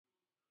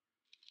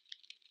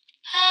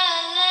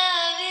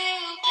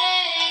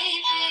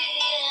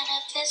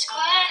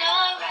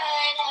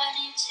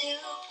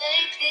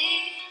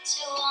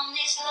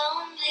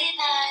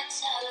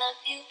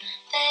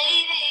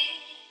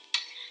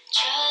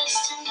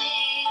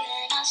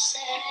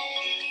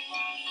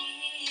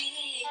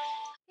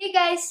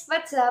Hey guys,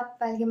 what's up?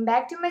 Welcome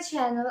back to my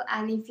channel,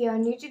 and if you are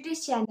new to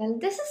this channel,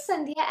 this is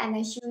Sandhya and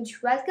a huge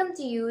welcome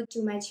to you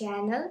to my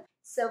channel.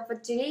 So for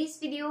today's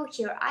video,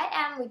 here I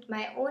am with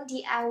my own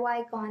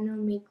DIY corner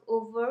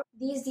makeover.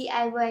 These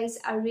DIYs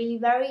are really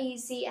very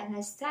easy and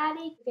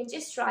aesthetic. You can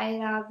just try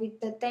it out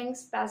with the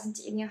things present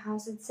in your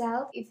house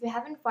itself. If you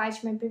haven't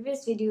watched my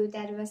previous video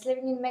that was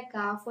living in my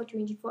car for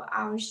 24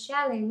 hours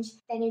challenge,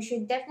 then you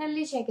should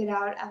definitely check it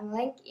out. I will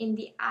link in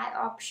the I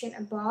option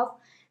above,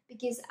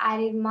 because I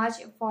did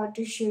much effort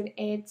to shoot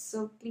it,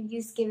 so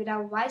please give it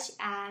a watch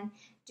and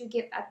do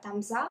give a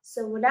thumbs up.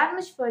 So without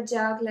much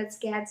further, let's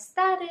get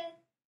started.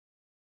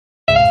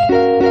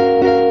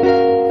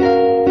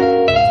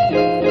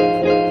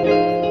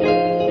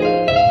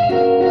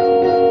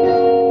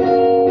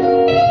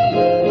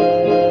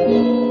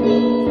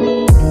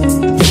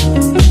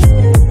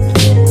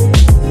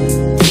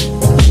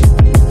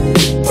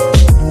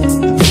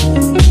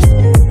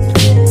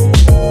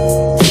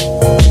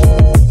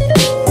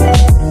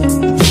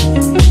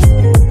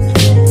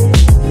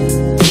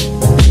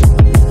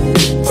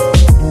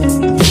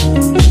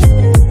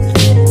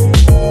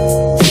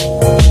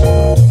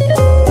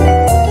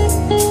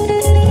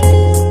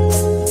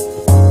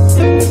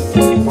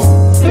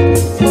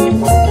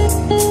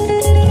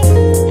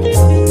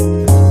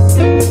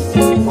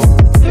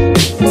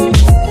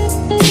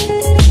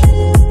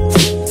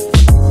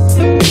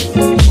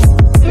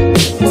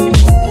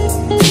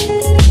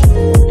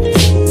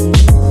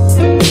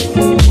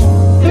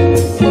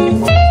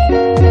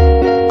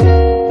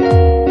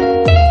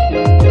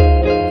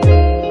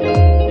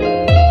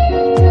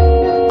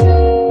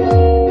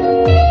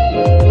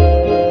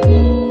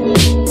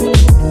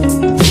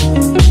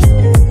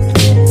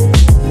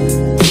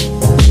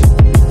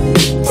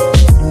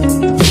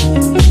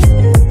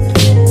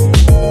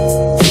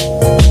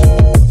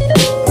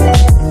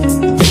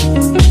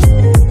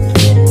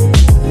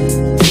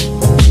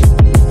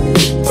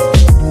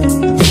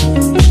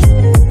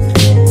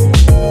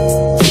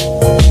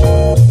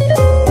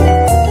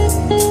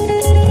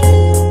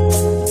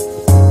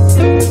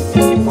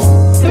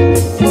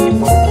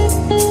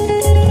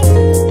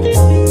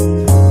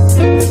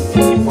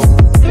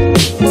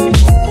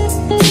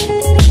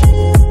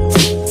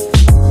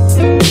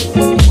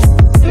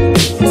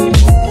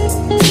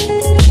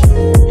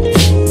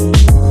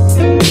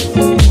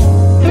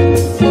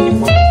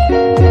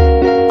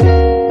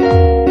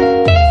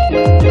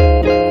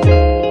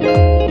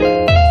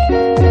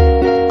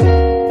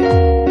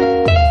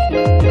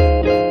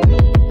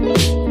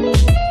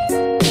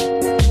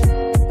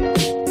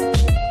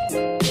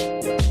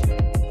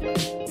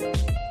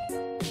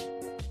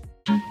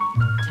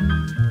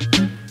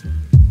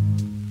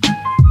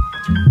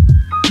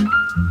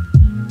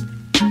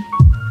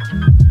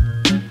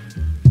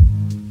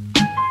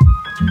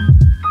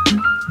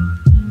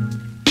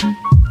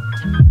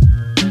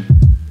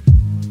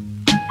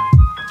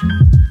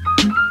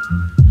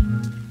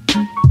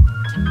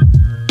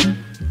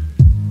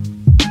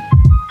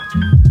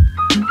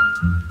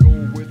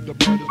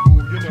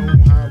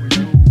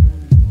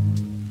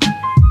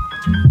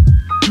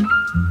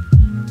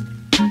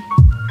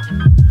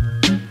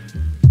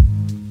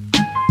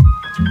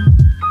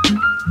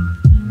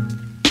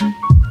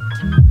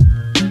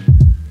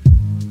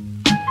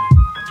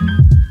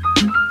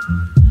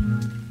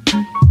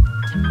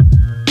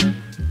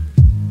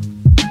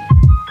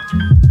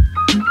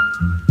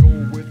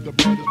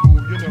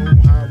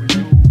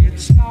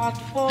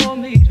 For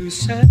me to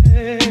say